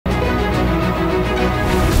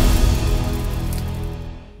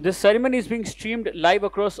This ceremony is being streamed live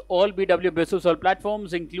across all BW Business World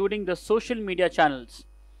platforms, including the social media channels.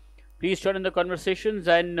 Please join in the conversations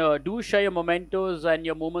and do share your mementos and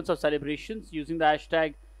your moments of celebrations using the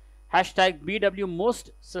hashtag BW Most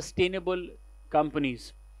Sustainable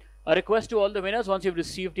Companies. A request to all the winners: once you've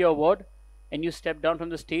received your award and you step down from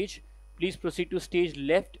the stage, please proceed to stage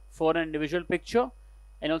left for an individual picture,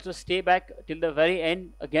 and also stay back till the very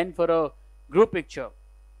end again for a group picture,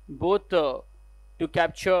 both to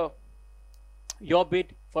capture your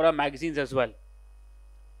bid for our magazines as well.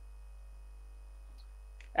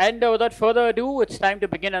 And without further ado, it's time to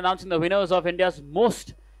begin announcing the winners of India's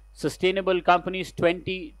Most Sustainable Companies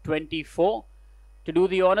 2024. To do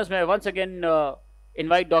the honors, may I once again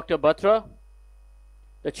invite Dr. Batra,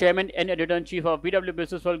 the Chairman and Editor-in-Chief of BW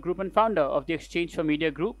Business World Group and founder of the Exchange for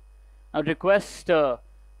Media Group. I would request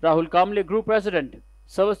Rahul Kamble, Group President,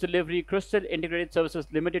 Service Delivery, Crystal Integrated Services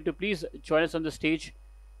Limited, to please join us on the stage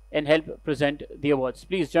and help present the awards.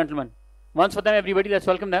 Please, gentlemen. Once for them, everybody, let's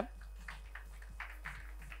welcome them.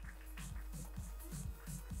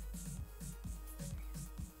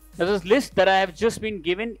 Now, this list that I have just been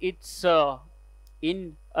given, it's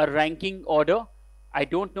in a ranking order. I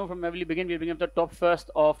don't know from where we'll begin. We'll begin from the top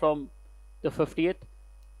first or from the 50th.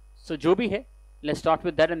 So, jo bhi hai, let's start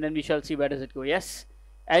with that and then we shall see where does it go. Yes.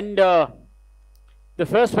 And the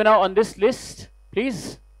first winner on this list,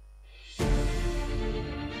 please.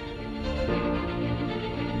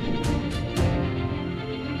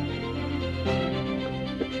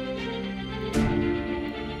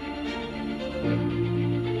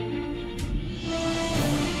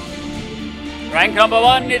 Rank number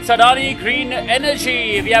 1, it's Adani Green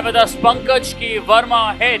Energy. We have with us Pankaj K.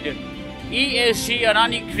 Verma, Head, ESG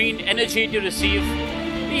Adani Green Energy, to receive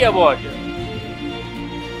the award.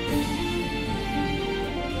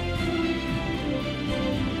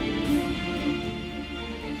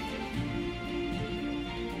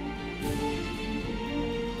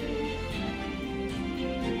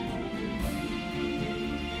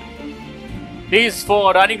 Please,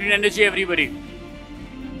 for Adani Green Energy, everybody.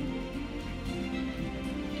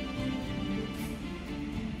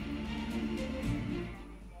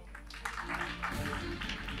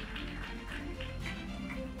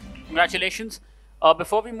 Congratulations.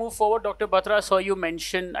 Before we move forward, Dr. Batra, I saw you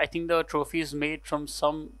mention, I think the trophy is made from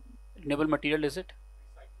some renewable material, is it?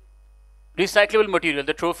 Recyclable material.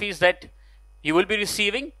 The trophies that you will be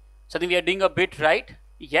receiving. So I think we are doing a bit right.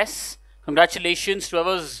 Yes. Congratulations to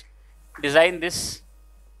whoever's designed this.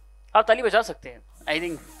 आप ताली बजा सकते हैं. I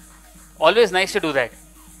think always nice to do that.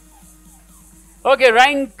 Okay,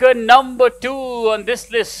 rank number 2 on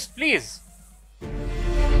this list, please.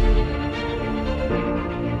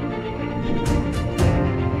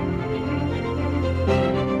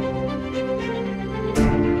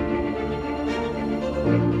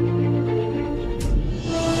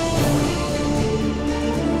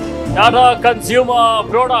 Tata Consumer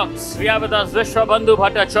Products. We have with us Vishwabandhu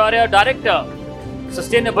Bhattacharya, Director,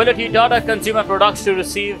 Sustainability, Tata Consumer Products, to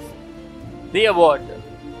receive the award.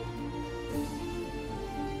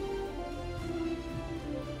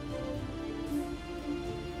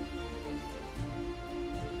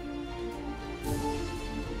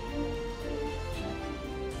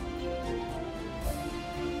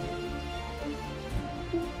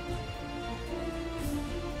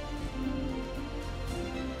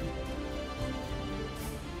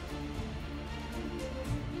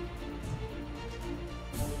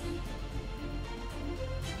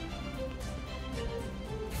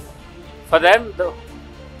 For them, the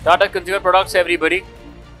Tata Consumer Products, everybody.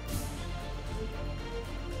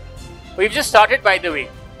 We've just started, by the way.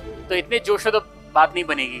 So itne josh mein to baat nahi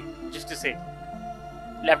banegi. Just to say,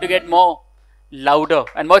 we'll have to get more louder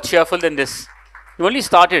and more cheerful than this. We only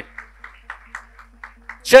started.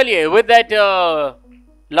 Chaliye, with that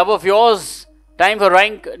love of yours, time for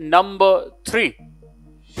rank number 3.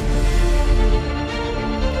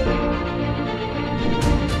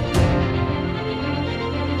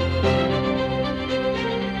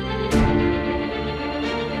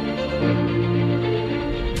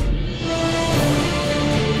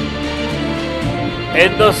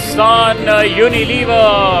 Hindustan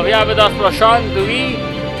Unilever. We have with us Prashant Dui,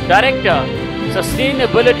 Director,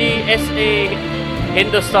 Sustainability SA,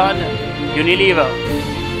 Hindustan Unilever.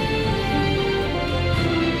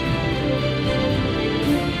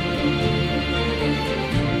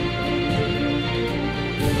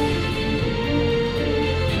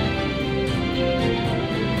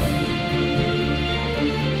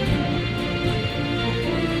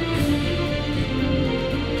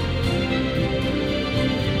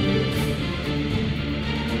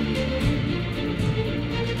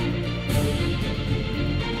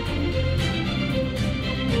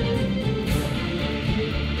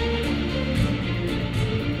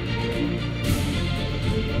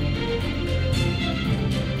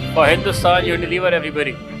 For Hindustan Unilever,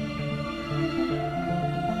 everybody.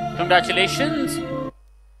 Congratulations.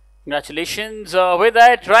 Congratulations. With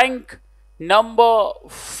that, rank number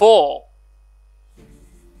 4.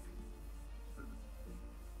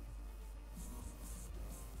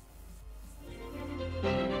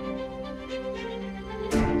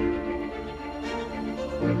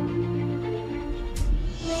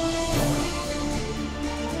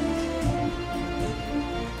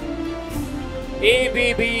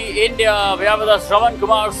 ABB India, we have with us Raman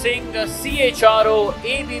Kumar Singh, CHRO,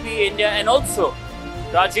 ABB India, and also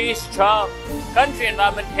Rajesh Jha, Country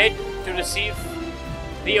Environment Head, to receive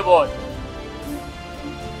the award.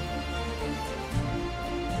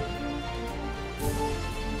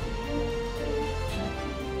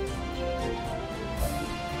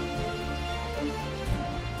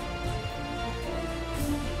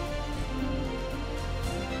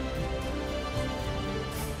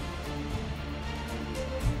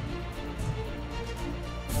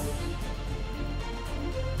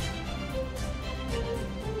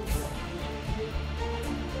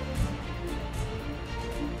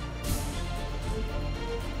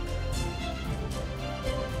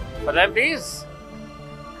 For them, please.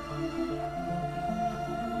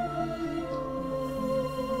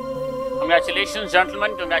 Congratulations,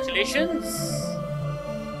 gentlemen. Congratulations.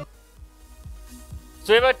 So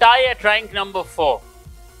we have a tie at rank number 4.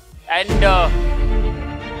 And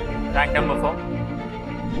rank number 4.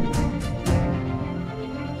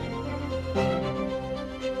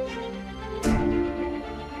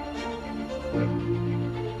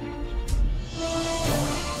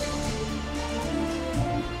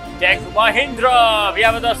 Tech Mahindra, we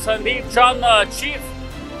have with us Sandeep Chand, Chief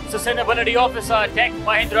Sustainability Officer, Tech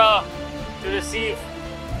Mahindra, to receive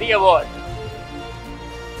the award.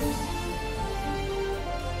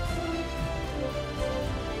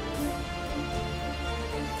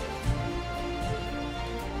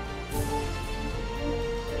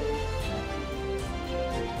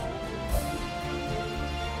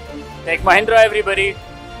 Tech Mahindra, everybody.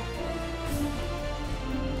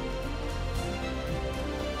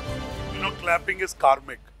 Clapping is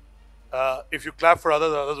karmic. If you clap for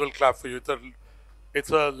others, others will clap for you. It's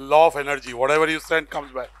a law of energy. Whatever you send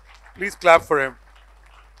comes back. Please clap for him.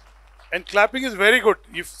 And clapping is very good.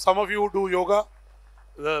 If some of you do yoga,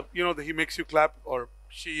 he makes you clap, or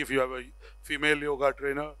she, if you have a female yoga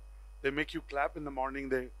trainer, they make you clap in the morning.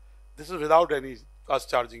 This is without us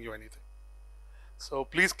charging you anything. So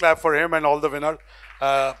please clap for him and all the winners.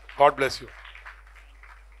 God bless you.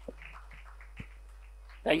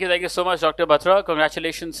 Thank you so much, Dr. Batra.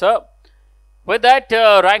 Congratulations, sir. With that,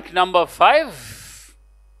 rank number 5.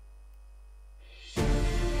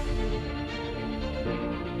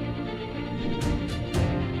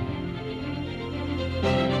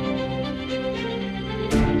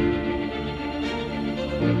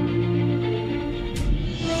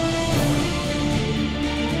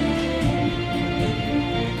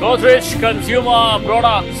 Godrej Consumer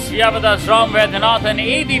Products, we have with us Ram Vedanath, and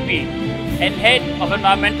AVP and Head of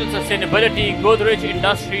Environmental Sustainability, Godrej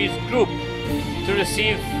Industries Group, to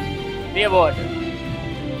receive the award.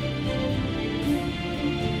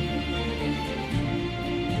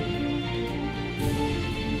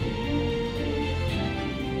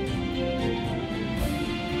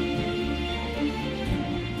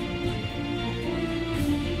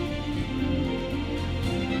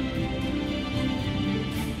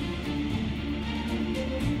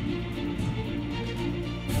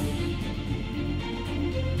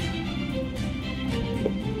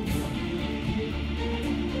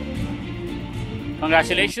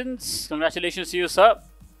 Congratulations. Congratulations to you, sir.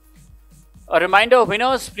 A reminder,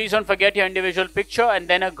 winners, please don't forget your individual picture and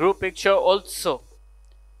then a group picture also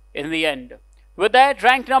in the end. With that,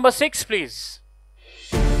 rank number 6, please.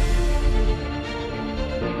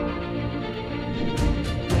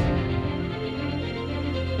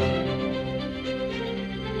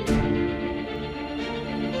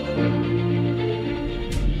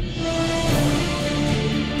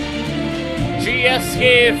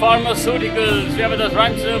 GSK Pharmaceuticals, we have with us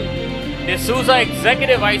Ransom D'Souza,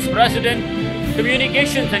 Executive Vice President,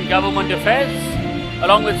 Communications and Government Affairs,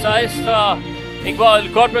 along with Saista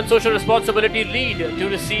Iqbal, Corporate Social Responsibility Lead, to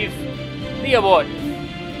receive the award.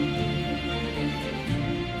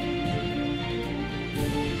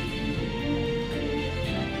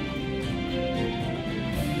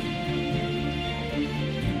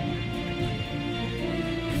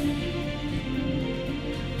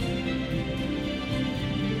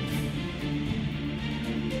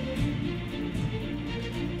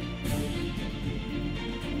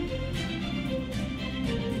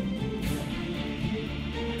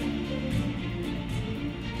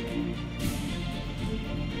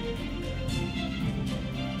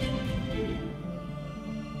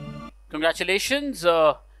 Congratulations.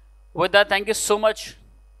 With that, thank you so much.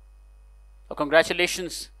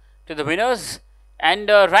 Congratulations to the winners. And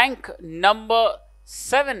rank number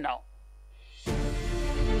 7 now.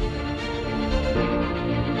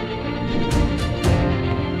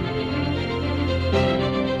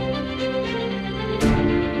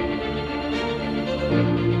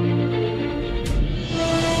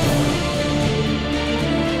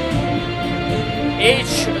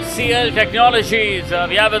 HCL Technologies,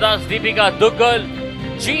 we have with us Deepika Duggal,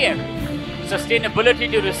 GM,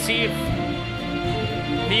 Sustainability, to receive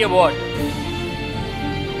the award.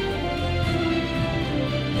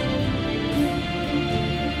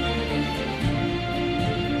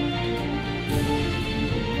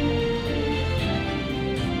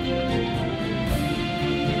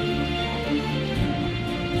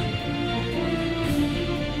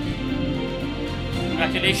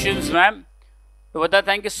 Congratulations, ma'am. With that,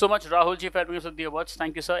 thank you so much, Rahul Ji, for helping us with the awards.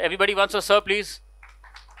 Thank you, sir. Everybody wants a sir, please.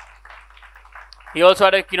 He also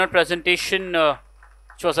had a keynote presentation,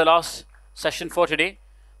 which was the last session for today.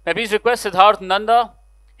 May I please request Siddharth Nanda,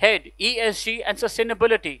 Head, ESG and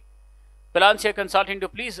Sustainability, Balancia Consulting, to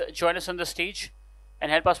please join us on the stage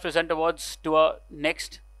and help us present awards to our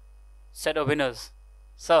next set of winners.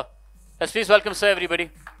 Sir, let's please welcome, sir,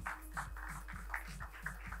 everybody.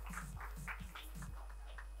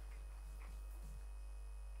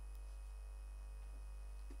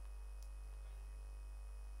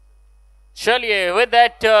 Surely, with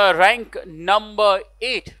that, rank number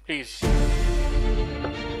 8, please.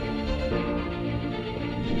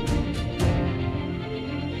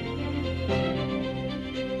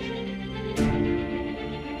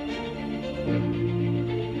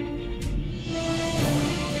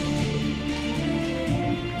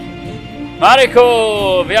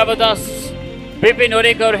 Mariko, we have with us Bipin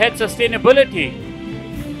Orekar, Head Sustainability,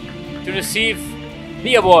 to receive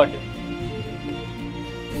the award.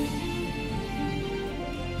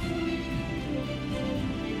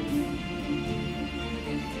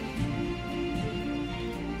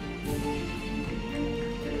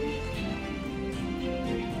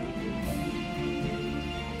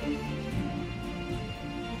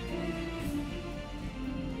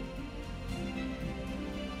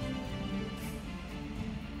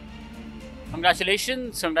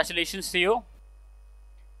 Congratulations, congratulations to you.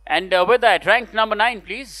 And with that, rank number 9,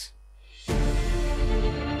 please.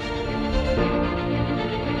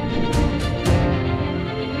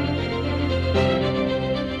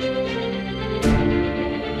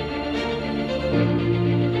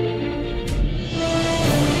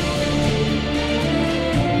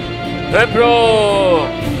 Wipro,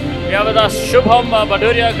 we have with us Shubham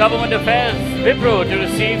Baduria, Government Affairs, Wipro, to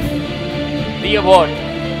receive the award.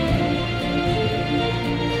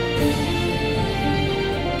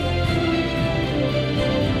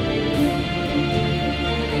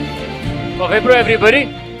 For Wipro, everybody.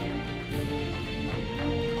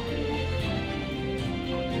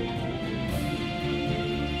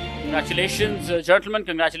 Congratulations, gentlemen.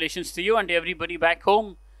 Congratulations to you and to everybody back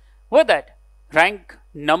home. With that, rank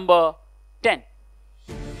number 10.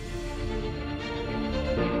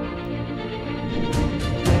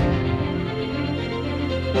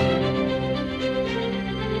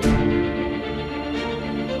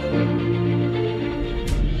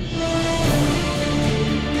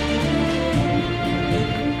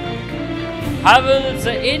 Havells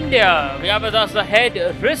India, we have with us the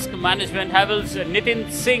Head Risk Management, Havells Nitin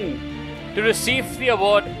Singh, to receive the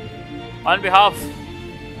award on behalf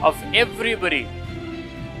of everybody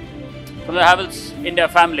from the Havells India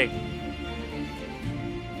family.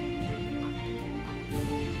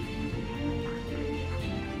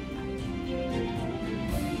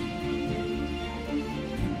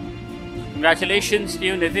 Congratulations to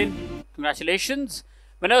you, Nitin. Congratulations.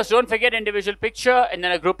 Winners, don't forget individual picture and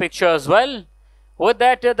then a group picture as well. With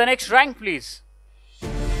that, the next rank, please.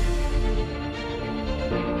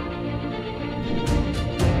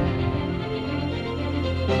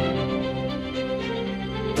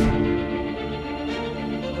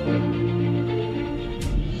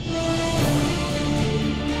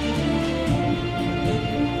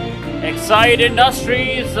 Exide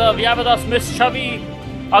Industries, we have with us Ms. Chavi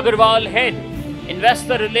Agarwal, Head,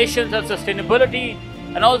 Investor Relations and Sustainability,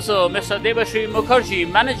 and also Mr. Debashri Mukherjee,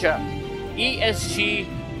 Manager,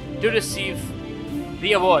 ESG, to receive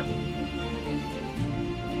the award.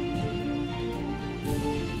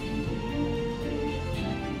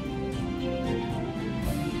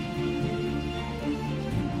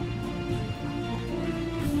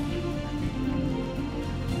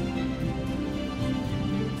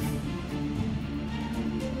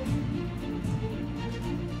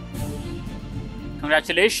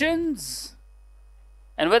 Congratulations.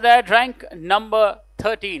 And with that, rank number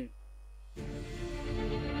 13.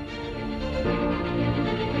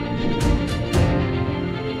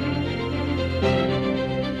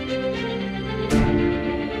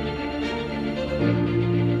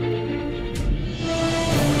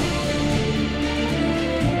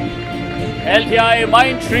 LTI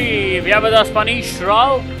Mindtree, we have with us Manish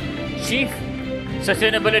Rao, Chief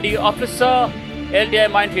Sustainability Officer, LTI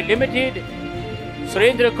Mindtree Limited,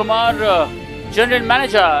 Surendra Kumar, General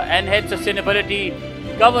Manager and Head Sustainability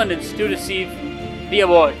Governance to receive the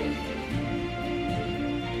award.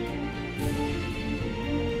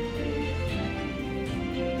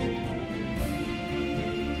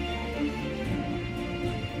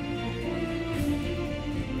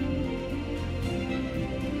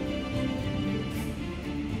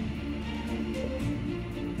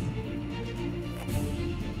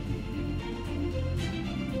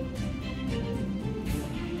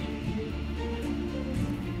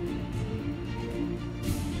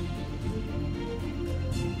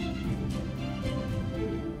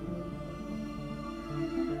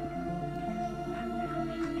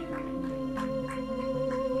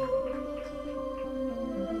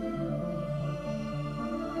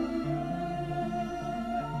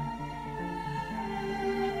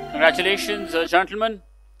 Congratulations, gentlemen.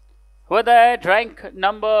 With that, rank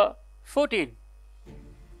number 14.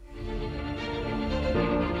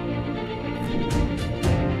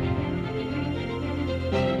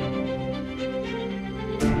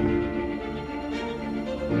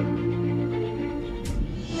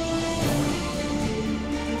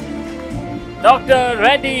 Dr.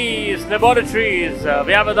 Reddy's Laboratories.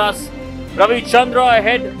 We have with us Ravi Chandra,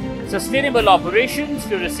 Head Sustainable Operations,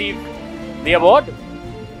 to receive the award.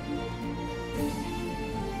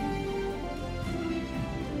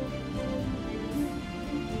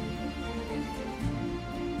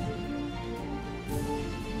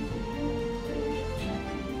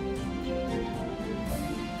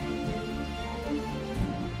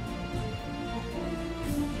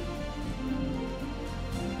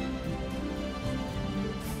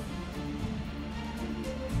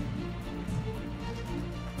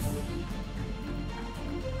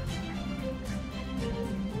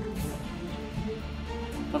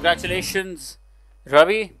 Congratulations,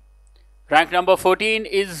 Ravi. Rank number 14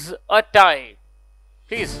 is a tie.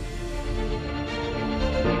 Please.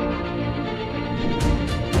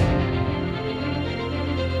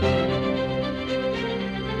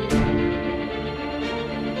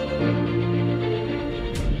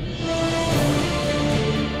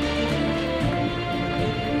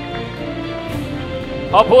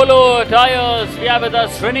 Apollo Tyres, we have with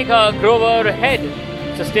us Renika Grover, Head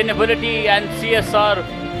Sustainability and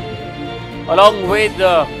CSR, along with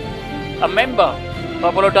a member of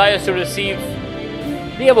Apollo Tyres, to receive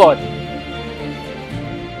the award.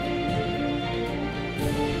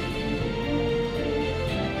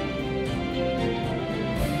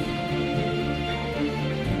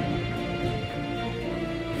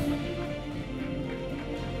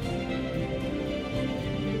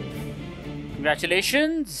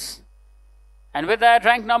 Congratulations. And with that,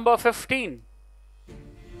 rank number 15.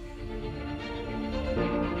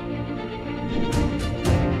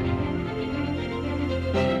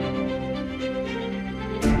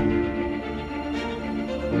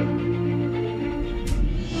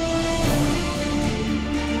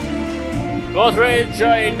 Godrej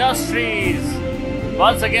Industries.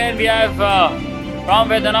 Once again, we have from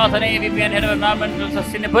Vedanath, an AVP and Head of Environmental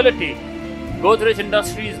Sustainability, Godrej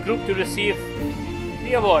Industries Group, to receive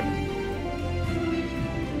the award.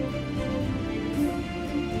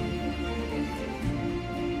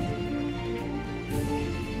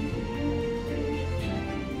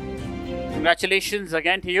 Congratulations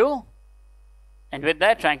again to you. And with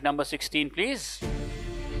that, rank number 16, please.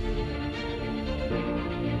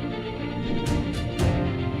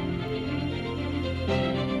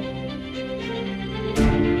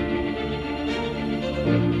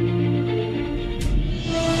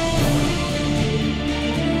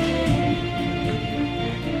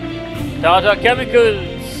 Tata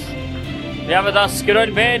Chemicals. We have with us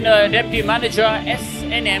Kiran Ben, Deputy Manager,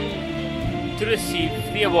 SNM, to receive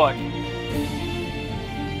the award.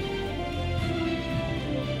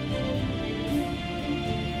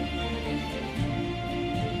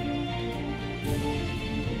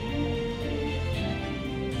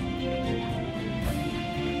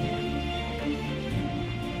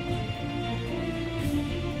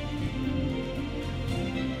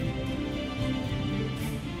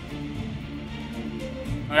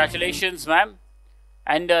 Congratulations, ma'am.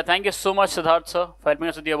 And thank you so much, Siddharth, sir, for helping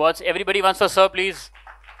us with the awards. Everybody, once for sir, please.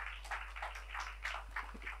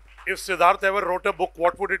 if Siddharth ever wrote a book,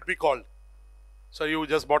 what would it be called? So you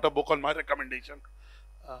just bought a book on my recommendation.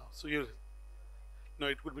 No,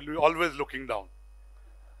 it would be Always Looking Down.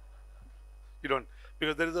 You don't,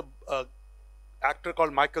 because there is a actor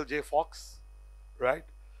called Michael J. Fox, right?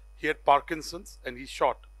 He had Parkinson's and he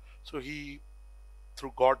shot. So he,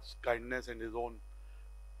 through God's kindness and his own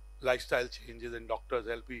lifestyle changes and doctors'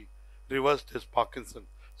 help, he reversed his Parkinson.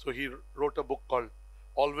 So he wrote a book called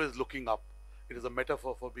Always Looking Up. It is a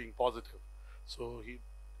metaphor for being positive. So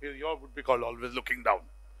yours would be called Always Looking Down.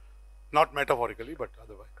 Not metaphorically, but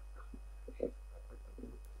otherwise.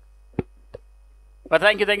 But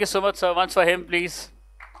thank you so much, sir. Once for him, please.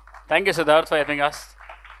 Thank you, Siddharth, for having us.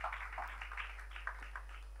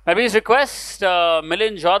 May I please request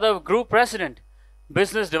Milind Jadhav, Group President,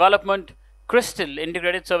 Business Development, Crystal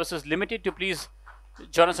Integrated Services Limited, to please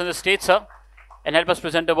join us on the stage, sir, and help us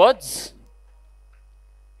present awards.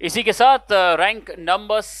 इसी के साथ rank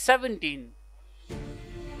number 17.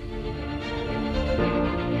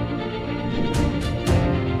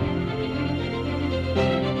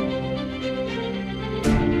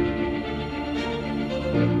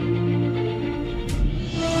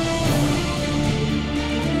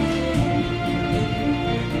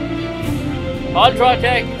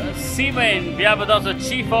 Ultratech Cement, we have with us the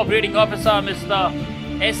Chief Operating Officer, Mr.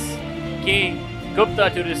 S.K. Gupta,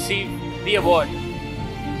 to receive the award.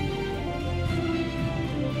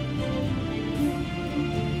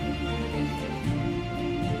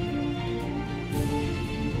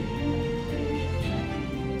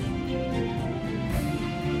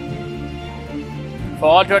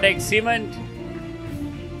 For Ultratech Cement,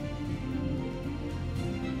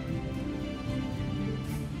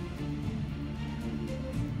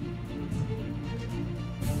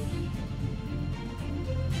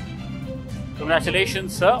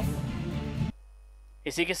 congratulations, sir.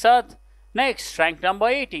 इसी के साथ next rank number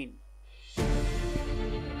 18.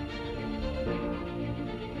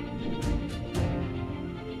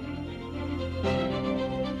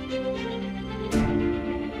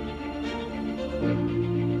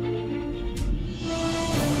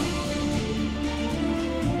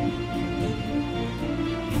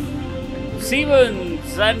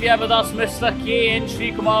 Siemens, and we have with us Mr. K.N.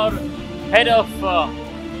 Srikumar, Head of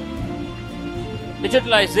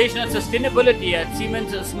Digitalization and Sustainability at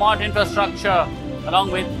Siemens Smart Infrastructure,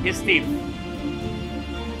 along with his team.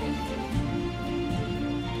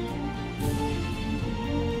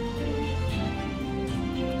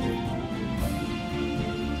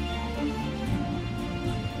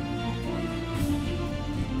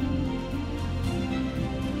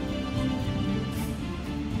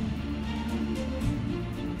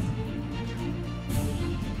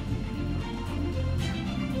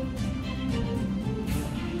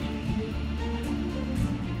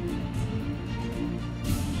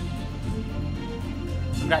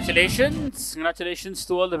 Congratulations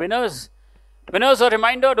to all the winners. Winners, a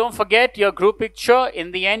reminder, don't forget your group picture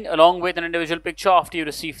in the end, along with an individual picture after you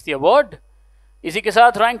receive the award. इसी के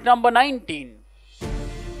साथ rank number 19.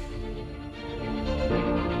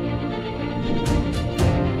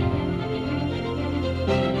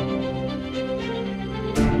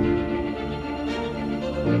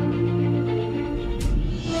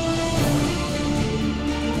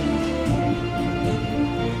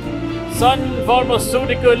 Sun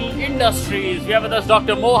Pharmaceutical Industries, we have with us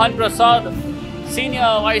Dr. Mohan Prasad,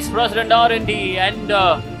 Senior Vice President R&D, and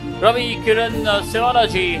Ravi Kiran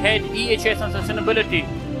Sivalaji, Head EHS and Sustainability,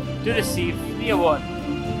 to receive the award.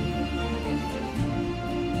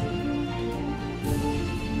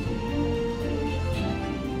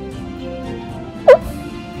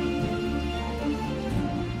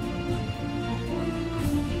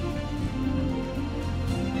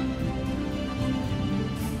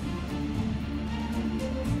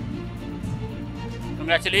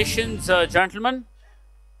 Congratulations, gentlemen.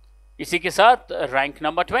 इसी के साथ rank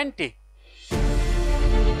number 20.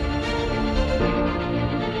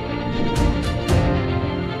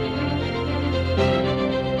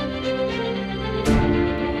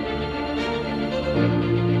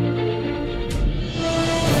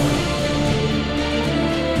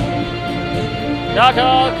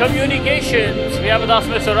 Tata Communications, we have with us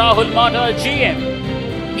Mr. Rahul Mata, GM,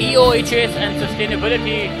 EOHS and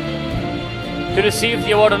Sustainability, to receive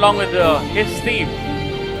the award along with his team.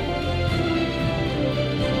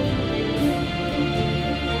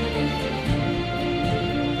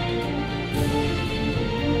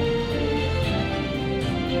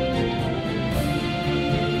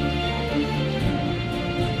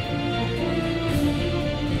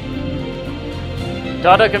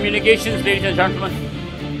 Tata Communications, ladies and gentlemen.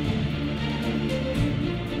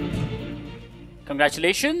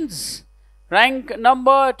 Congratulations. Rank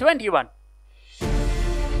number 21.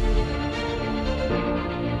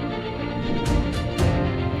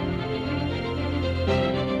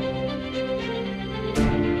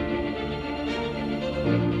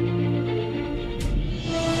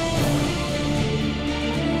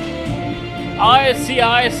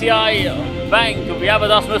 ICICI Bank, we have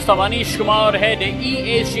with us Mr. Manish Kumar, Head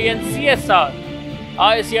ESG and CSR,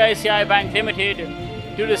 ICICI Bank Limited,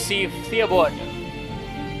 to receive the award.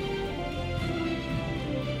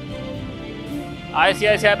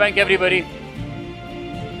 ICICI Bank, everybody.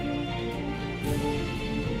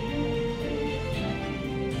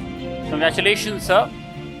 Congratulations, sir.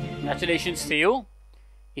 Congratulations to you.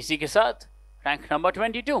 इसी के साथ rank number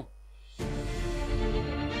 22.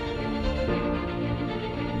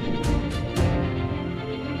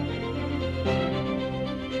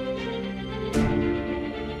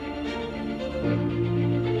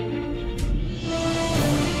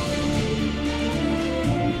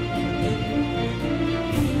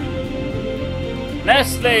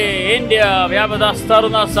 Nestle India, we have with us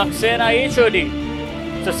Taruna Saxena HOD,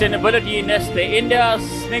 Sustainability Nestle India,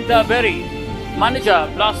 Snigdha Berry, Manager,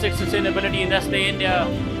 Plastic Sustainability Nestle India,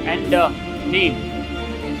 and team.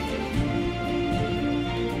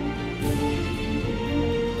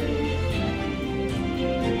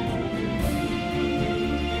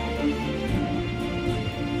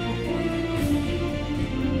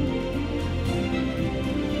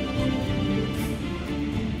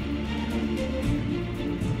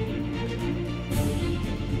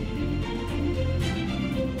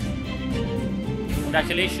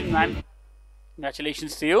 Congratulations, man.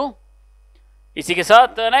 Congratulations to you. इसी के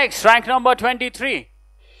साथ next rank number 23.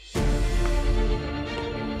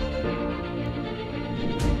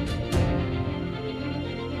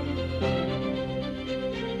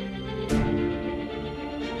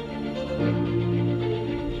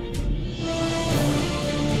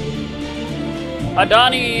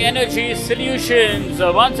 Adani Energy Solutions.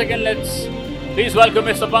 Once again, let's please welcome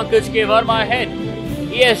Mr. Pankaj K. Verma, Head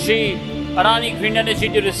ESG Adani Green Energy,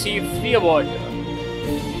 to receive the award.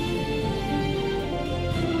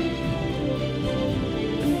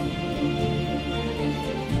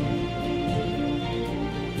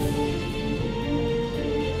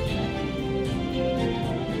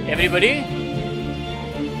 Everybody,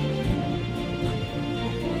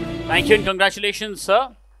 thank you and congratulations, sir.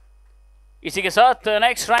 इसी के साथ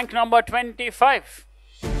next rank number 25.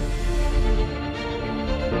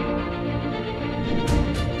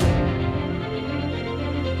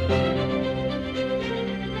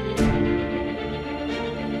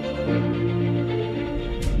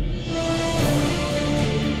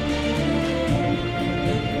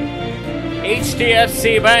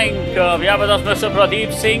 HDFC Bank, we have with us Mr.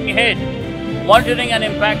 Pradeep Singh, Head Monitoring and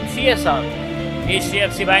Impact CSR,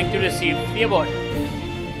 HDFC Bank, to receive the award.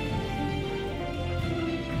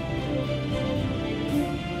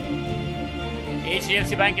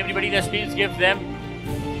 HDFC Bank, everybody, let's please give them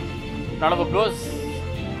a round of applause.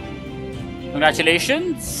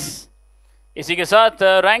 Congratulations. इसी के साथ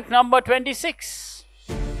rank number 26.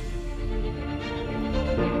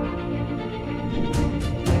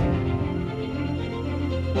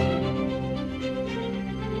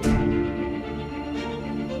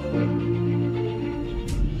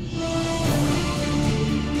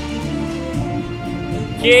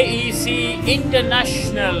 KEC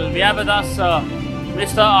International, we have with us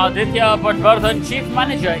Mr. Aditya Patwardhan, Chief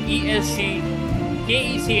Manager, ESG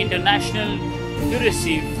KEC International, to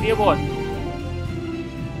receive the award.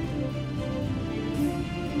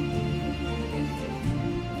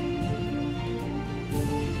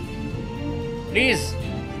 Please.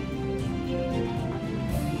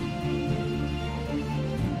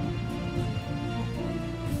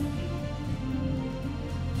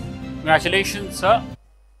 Congratulations, sir.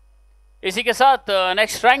 इसी के साथ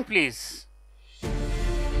next rank, please.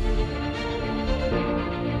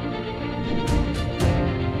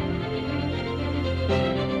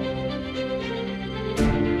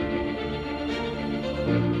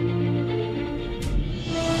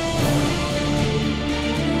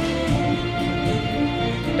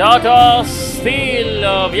 Tata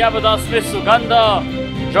Steel, we have with us Ms. Sugandha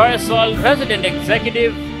Joyaswal, President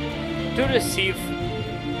Executive, to receive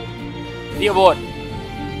the award.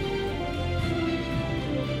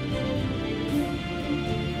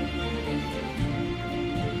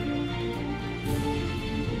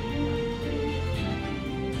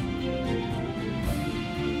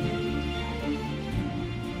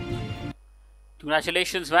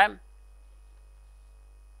 Congratulations, ma'am.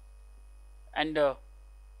 And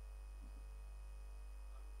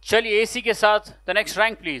चलिए AC के साथ the next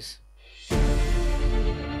rank, please.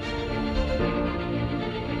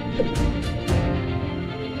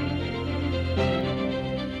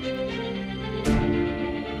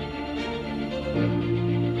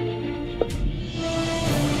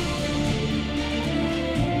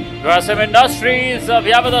 Grasim Industries,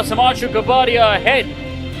 Vyavada Himanshu Kapadia, Head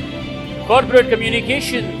Corporate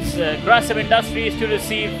Communications, Grasim Industries to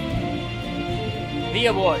receive the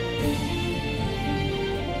award.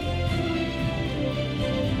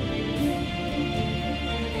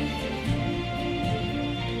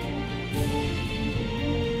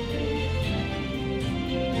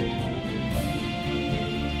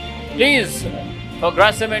 Please, for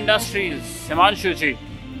Grasim Industries, Himanshu ji.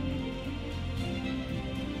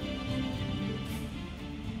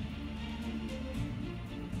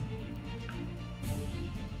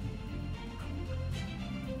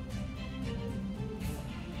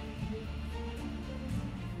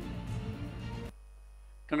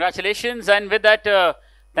 Congratulations, and with that,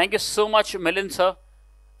 thank you so much, Milind sir,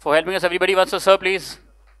 for helping us. Everybody wants to, sir, please.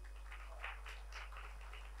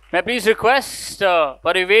 May I please request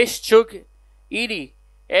Parivesh Chugh, ED,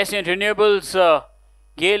 Asian Renewables,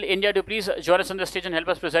 GAIL India, to please join us on the stage and help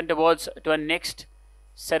us present awards to our next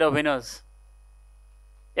set of winners.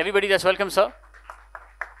 Everybody that's welcome, sir.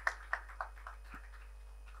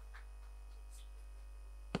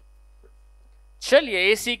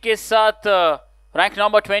 चलिए AC के साथ rank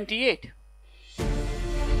number 28.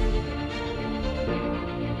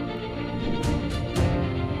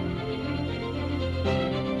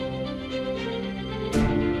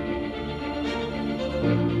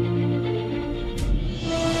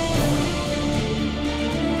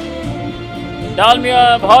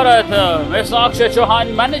 Dalmia Bharat, Ms. Akshay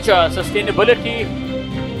Chauhan, Manager, Sustainability,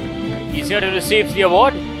 is here to receive the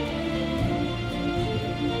award.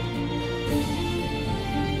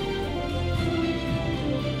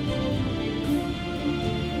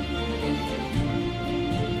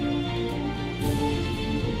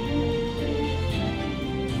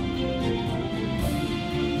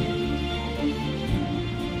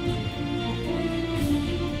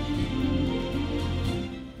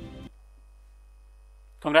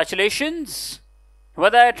 Congratulations.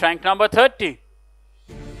 With that, rank number 30.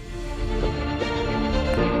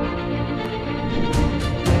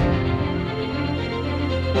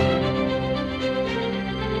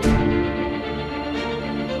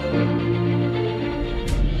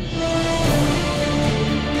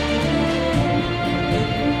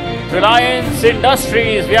 Reliance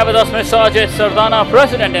Industries, we have with us Ms. Ajay Sardana,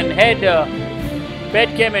 President and Head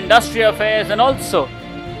Petchem Industry Affairs, and also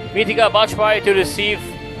Meetika Bajpai to receive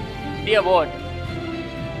the award.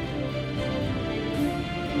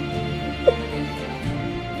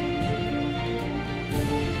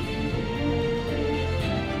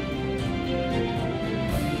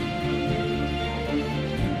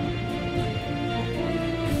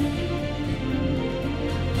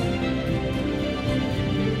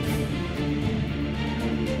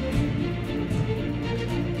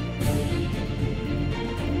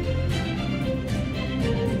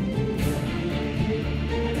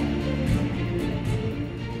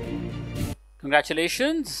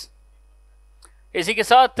 Congratulations. इसी के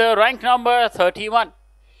साथ rank number 31.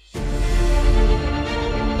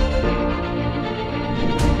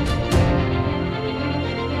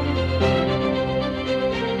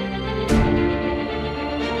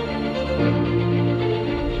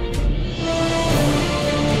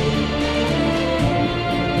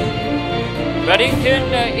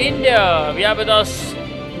 Reddington, India. We have with us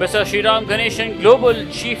Mr. Sriram Ganeshan, Global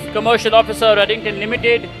Chief Commercial Officer, Reddington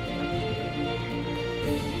Limited.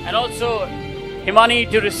 And also Himani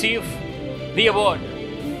to receive the award.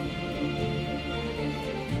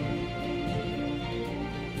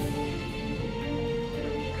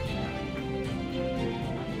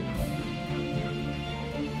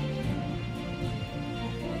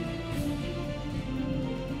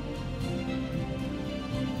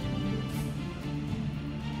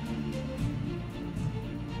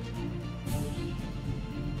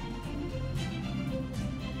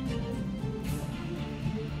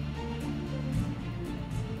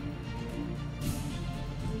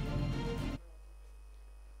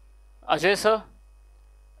 Ajay sir,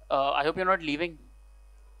 I hope you're not leaving.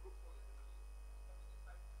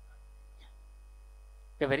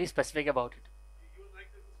 You're very specific about it.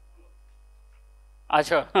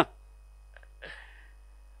 Acha.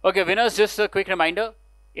 Okay, winners, just a quick reminder.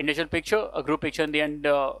 Individual picture, a group picture in the end,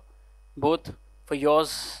 both for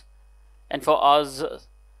yours and for ours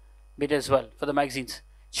bit as well, for the magazines.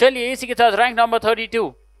 Chaliye, इसी के साथ rank number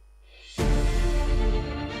 32.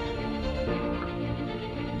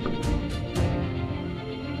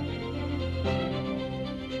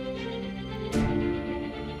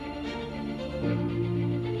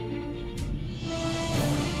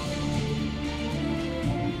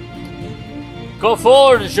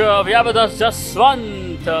 Coforge, we have with us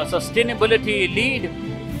Jaswant, Sustainability Lead,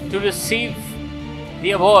 to receive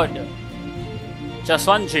the award.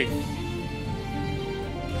 Jaswantji.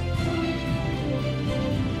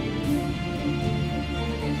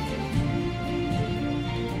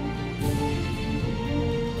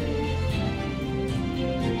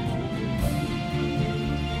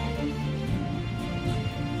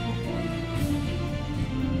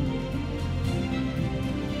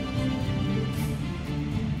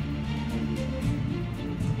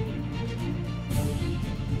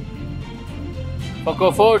 For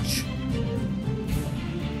Coforge.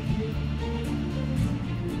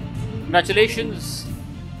 Congratulations.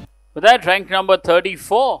 With that, rank number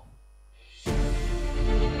 34.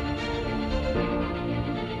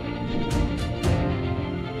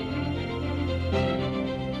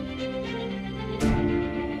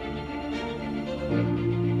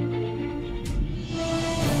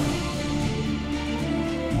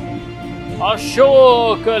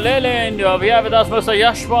 Ashok Leland, we have with us Mr.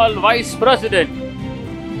 Yashpal, Vice President,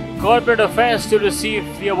 Corporate Affairs, to receive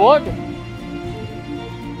the award.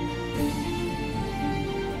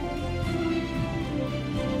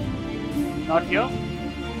 Not here?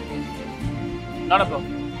 Not a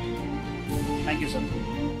problem. Thank you, sir.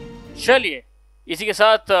 चलिए, इसी के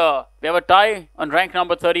साथ we have a tie on rank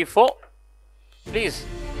number 34. Please.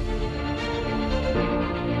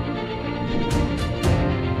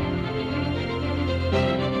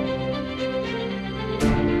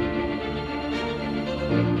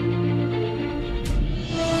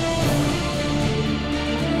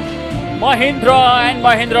 Mahindra and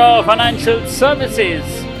Mahindra Financial Services.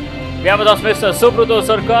 We have with us Mr. Subruto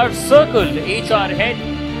Sarkar, Circle HR Head,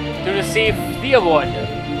 to receive the award.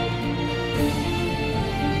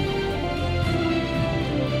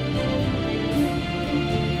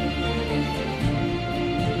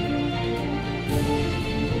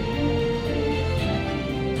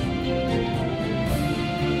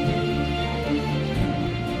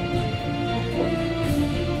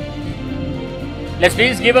 Let's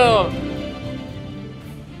please give a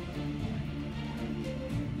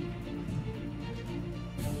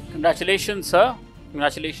congratulations, sir.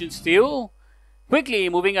 Congratulations to you. Quickly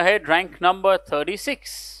moving ahead, rank number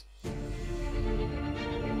 36.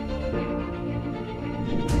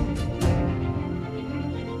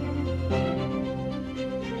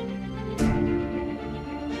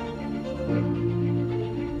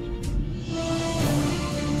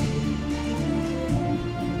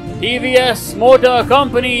 TVS Motor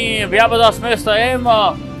Company, we have with us Mr. M.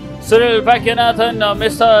 Cyril Pakyanathan,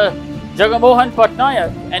 Mr. Jagamohan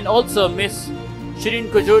Patnayak, and also Miss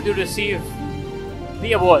Shirin Kujur to receive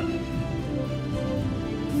the award.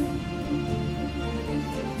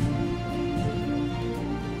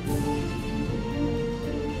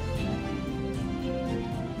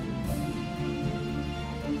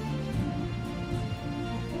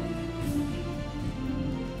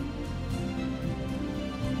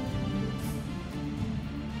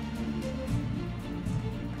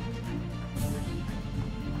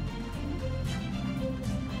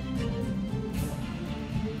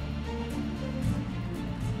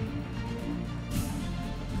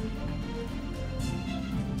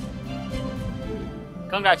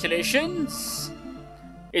 Congratulations.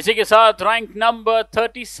 इसी के साथ rank number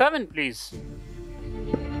 37, please.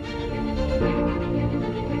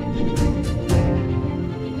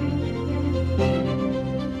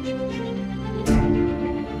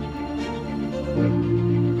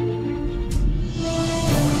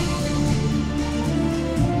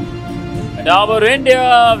 And our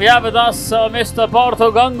India, we have with us Mr.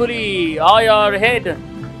 Partho Ganguly, IR Head,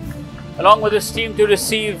 along with his team to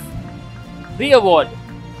receive the award.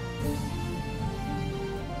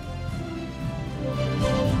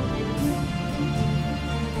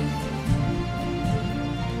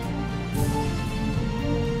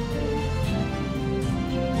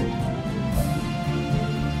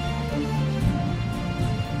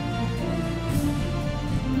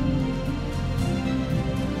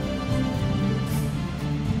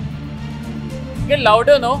 Get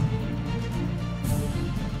louder, no?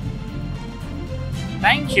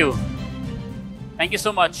 Thank you. Thank you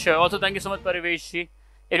so much. Also, thank you so much, Parivesh ji.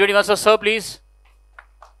 Everybody wants a sir, please.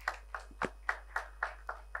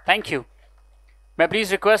 Thank you. May I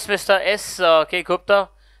please request Mr. S. K. Gupta,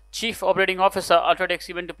 Chief Operating Officer, Ultradex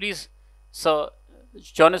Event, to please, sir,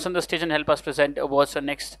 join us on the stage and help us present awards for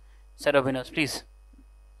next set of winners, please.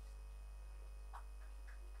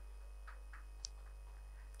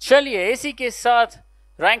 चलिए इसी के साथ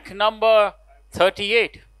rank number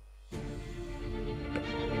 38.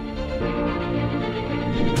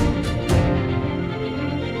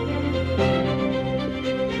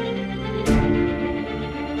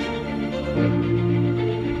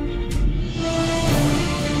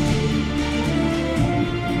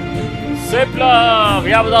 Viplav. We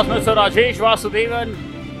have with us Mr. Rajesh Vasudevan,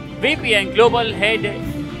 VP and Global Head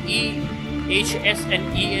EHS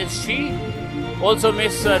and ESG. Also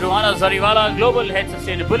Ms. Ruhana Zariwala, Global Head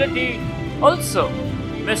Sustainability. Also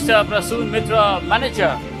Mr. Prasoon Mitra,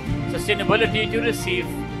 Manager Sustainability, to receive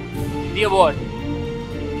the award.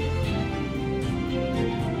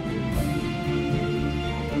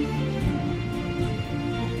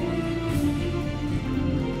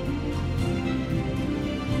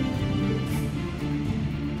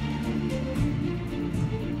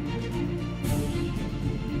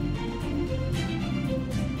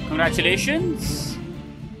 Congratulations.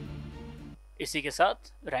 इसी के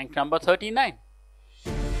साथ rank number 39.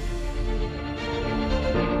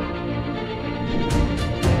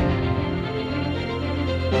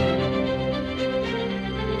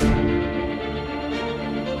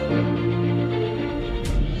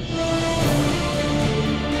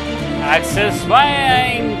 Axis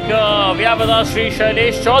Bank. We have with us Shri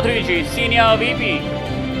Shailesh Chaudhary ji, Senior VP,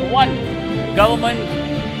 1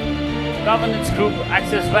 Governance Group,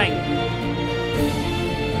 Axis Bank.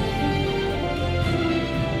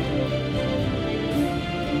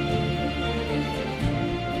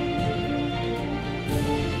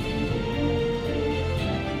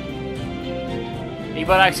 एक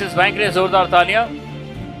बार axis bank के लिए जोरदार तालियां.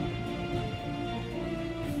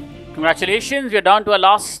 Congratulations, we are down to our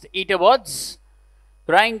last 8 awards.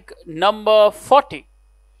 Rank number 40.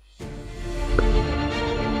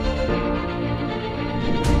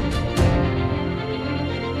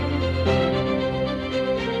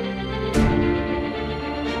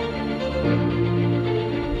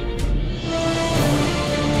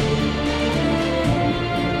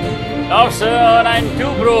 Now, sir, and 2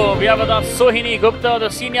 bro, we have with us Sohini Gupta, the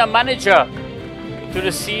Senior Manager, to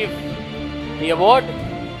receive the award.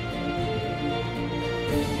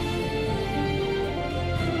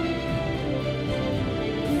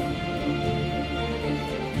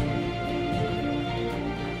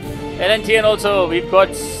 L&T, and also we've got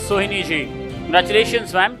Sohini ji.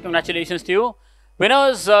 Congratulations, ma'am. Congratulations to you.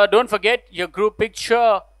 Winners, don't forget your group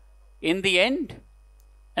picture in the end.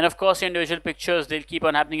 And of course, individual pictures, they'll keep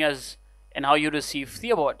on happening as and how you receive the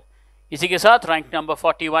award. इसी के साथ rank number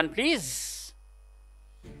 41, please.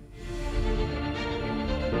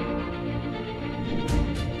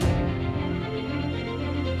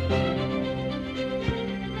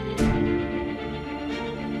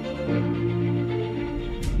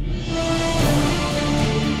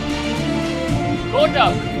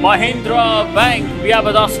 Kotak Mahindra Bank, we have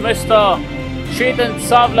with us Mr. Chetan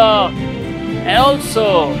Savla, and also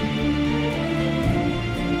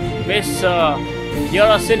Miss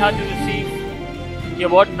Yara Sinha to receive the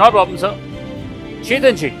award. No problem, sir.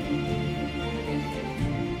 Chetan ji.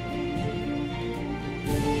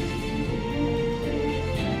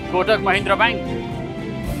 Kotak Mahindra Bank.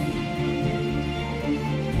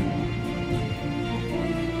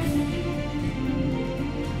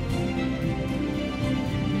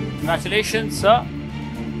 Congratulations, sir.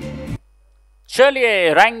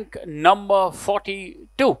 Chaliye, rank number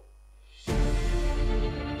 42.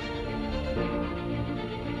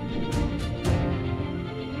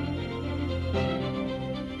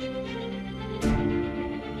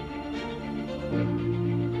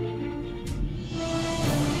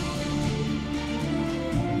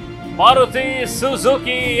 Maruti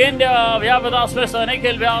Suzuki India, we have with us Mr.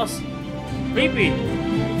 Nikhil Vyas,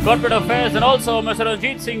 VP Corporate Affairs, and also Mr.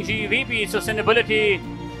 Ranjit Singh ji, VP Sustainability,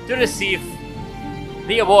 to receive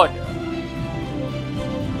the award.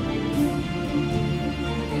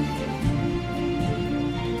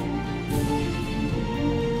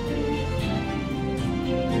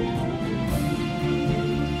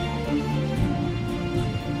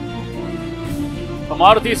 For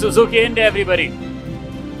Maruti Suzuki India, everybody.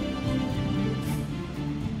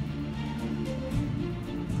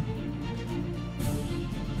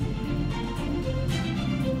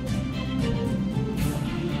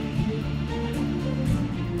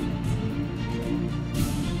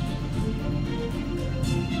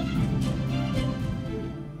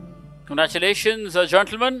 Congratulations,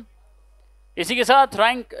 gentlemen. इसी के साथ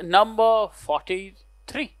rank number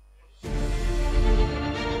 43.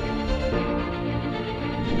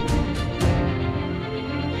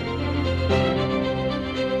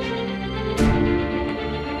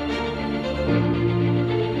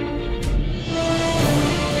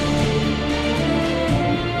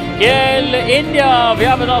 GAIL India, we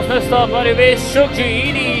have with us Mr. Parivesh Shukji,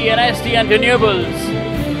 ED and SD and Renewables.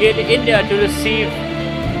 GAIL India to receive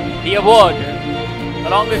the award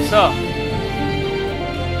along with sir.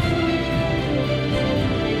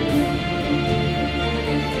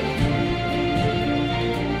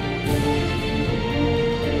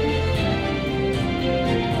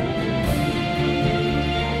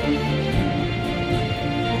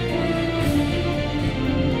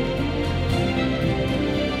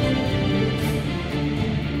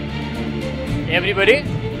 everybody.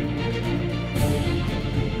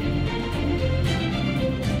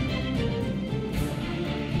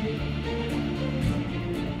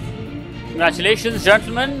 Congratulations,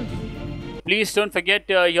 gentlemen. Please don't forget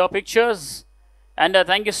your pictures. And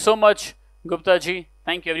thank you so much, Gupta ji.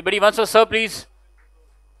 Thank you. Everybody, once more, sir, please.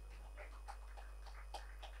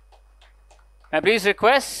 And please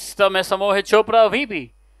request Mr. Mohit Chopra,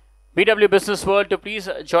 VP, BW Business World, to please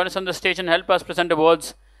join us on the stage and help us present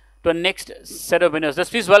awards to our next set of winners. Let's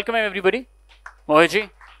please welcome him, everybody. Mohit ji.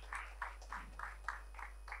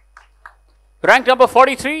 Rank number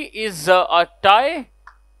 43 is a tie.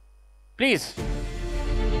 Please.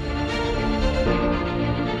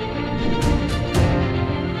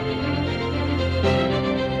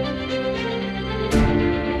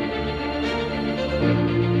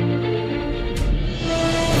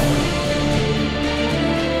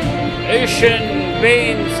 Asian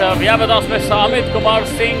Paints, we have with us Mr. Amit Kumar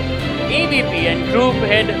Singh, EVP and Group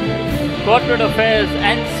Head, Corporate Affairs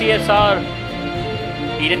and CSR.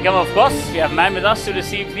 He didn't come, of course. We have a man with us to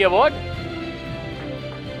receive the award.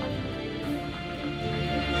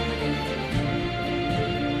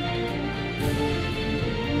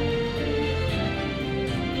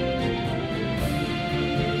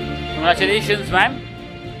 Congratulations, ma'am.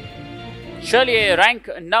 Chaliye, rank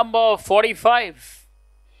number 45.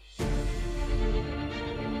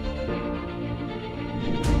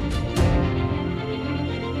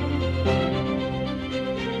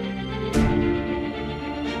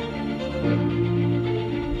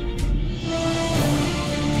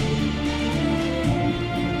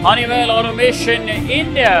 Honeywell Automation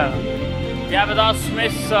India. We have with us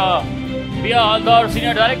Ms. Pia Haldar,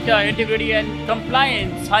 Senior Director, Integrity and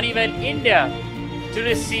Compliance, Honeywell India, to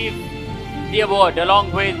receive the award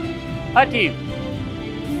along with her team.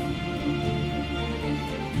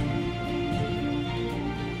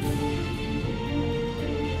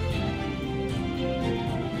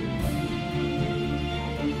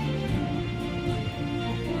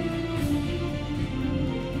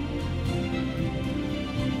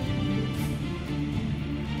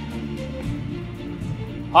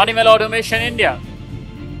 Honeywell Automation India.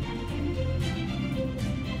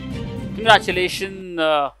 Congratulations,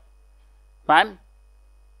 ma'am.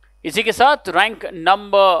 इसी के साथ rank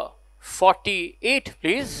number 48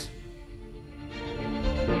 please.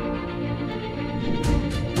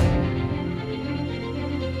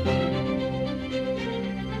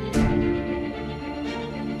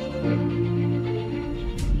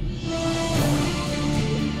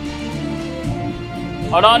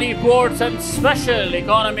 Adani Ports and Special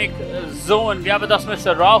Economic Zone. We have with us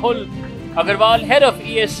Mr. Rahul Agarwal, Head of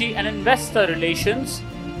ESG and Investor Relations,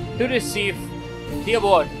 to receive the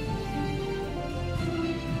award.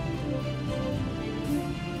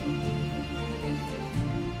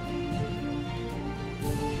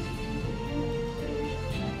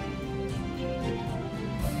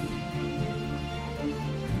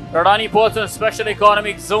 Adani Ports and Special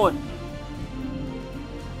Economic Zone.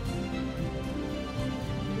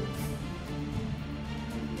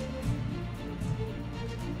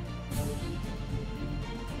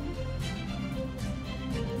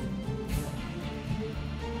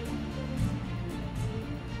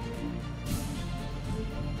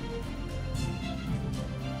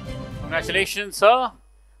 Congratulations, sir.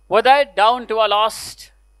 With that, down to our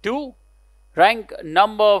last two, rank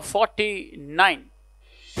number 49.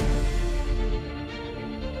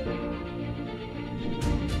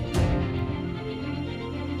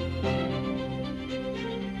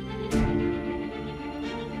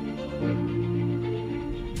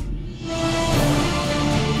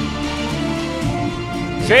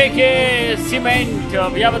 JK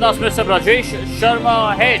Cement, we have with us Mr. Rajesh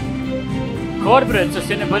Sharma, Head Corporate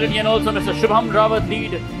Sustainability, and also Mr. Shubham Rawat,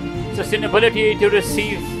 Lead Sustainability, to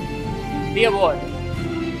receive the award.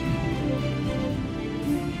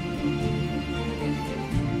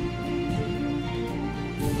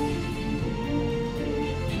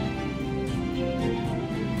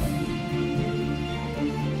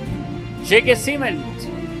 JK Cement,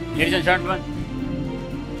 ladies and gentlemen.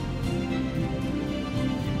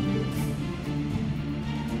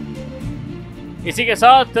 इसी के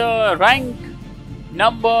साथ rank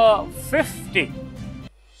number 50.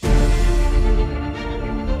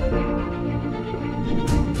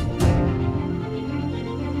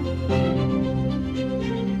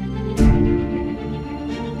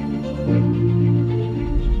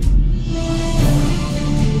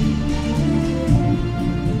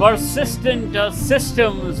 Persistent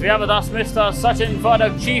Systems, we have with us Mr. Sachin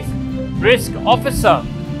Phatak, Chief Risk Officer,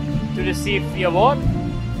 to receive the award.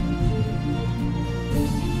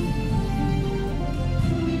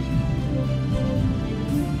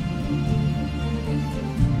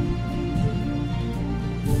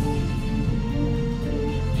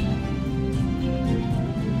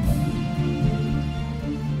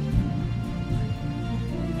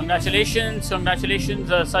 Congratulations, congratulations,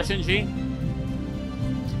 Sachin ji.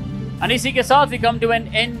 And इसी के साथ we come to an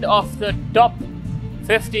end of the top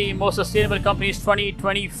 50 most sustainable companies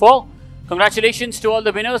 2024. Congratulations to all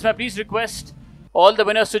the winners. May I please request all the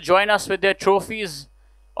winners to join us with their trophies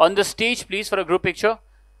on the stage, please, for a group picture.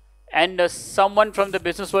 And someone from the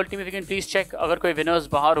business world team, if you can please check अगर कोई winners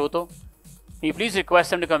बाहर हो तो, please request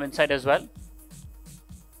them to come inside as well.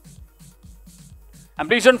 And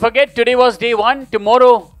please don't forget, today was day 1.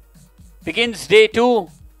 Tomorrow begins day 2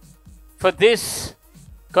 for this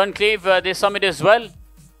conclave, this summit as well.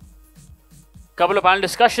 Couple of panel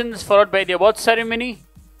discussions followed by the awards ceremony.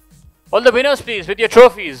 All the winners, please, with your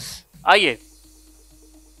trophies. आइए.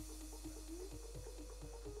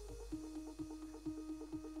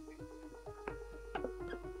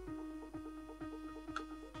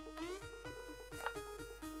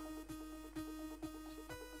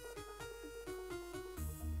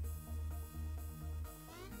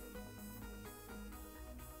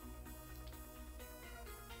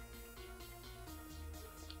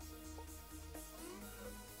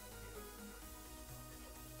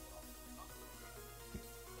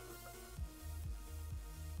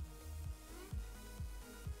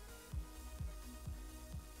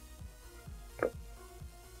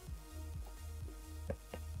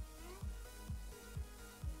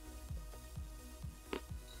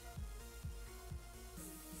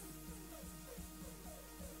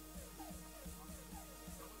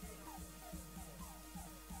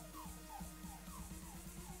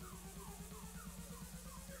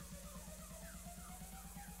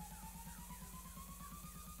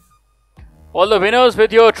 All the winners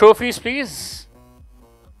with your trophies, please.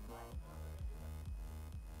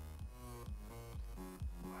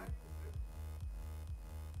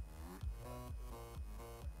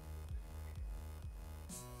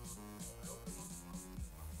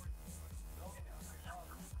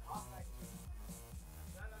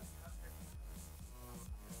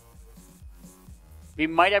 We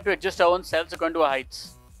might have to adjust our own selves according to our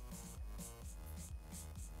heights.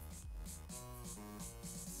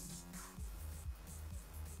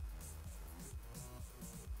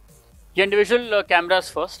 Your individual cameras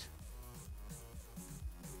first.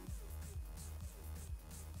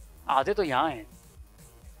 आधे तो यहाँ हैं.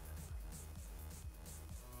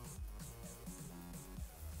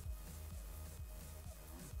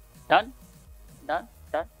 Done, done,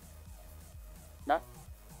 done, done.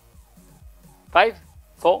 5,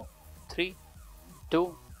 4, 3,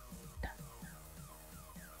 2. Done.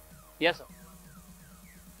 Yes, sir.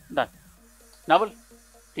 Done. Naval,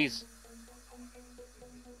 please.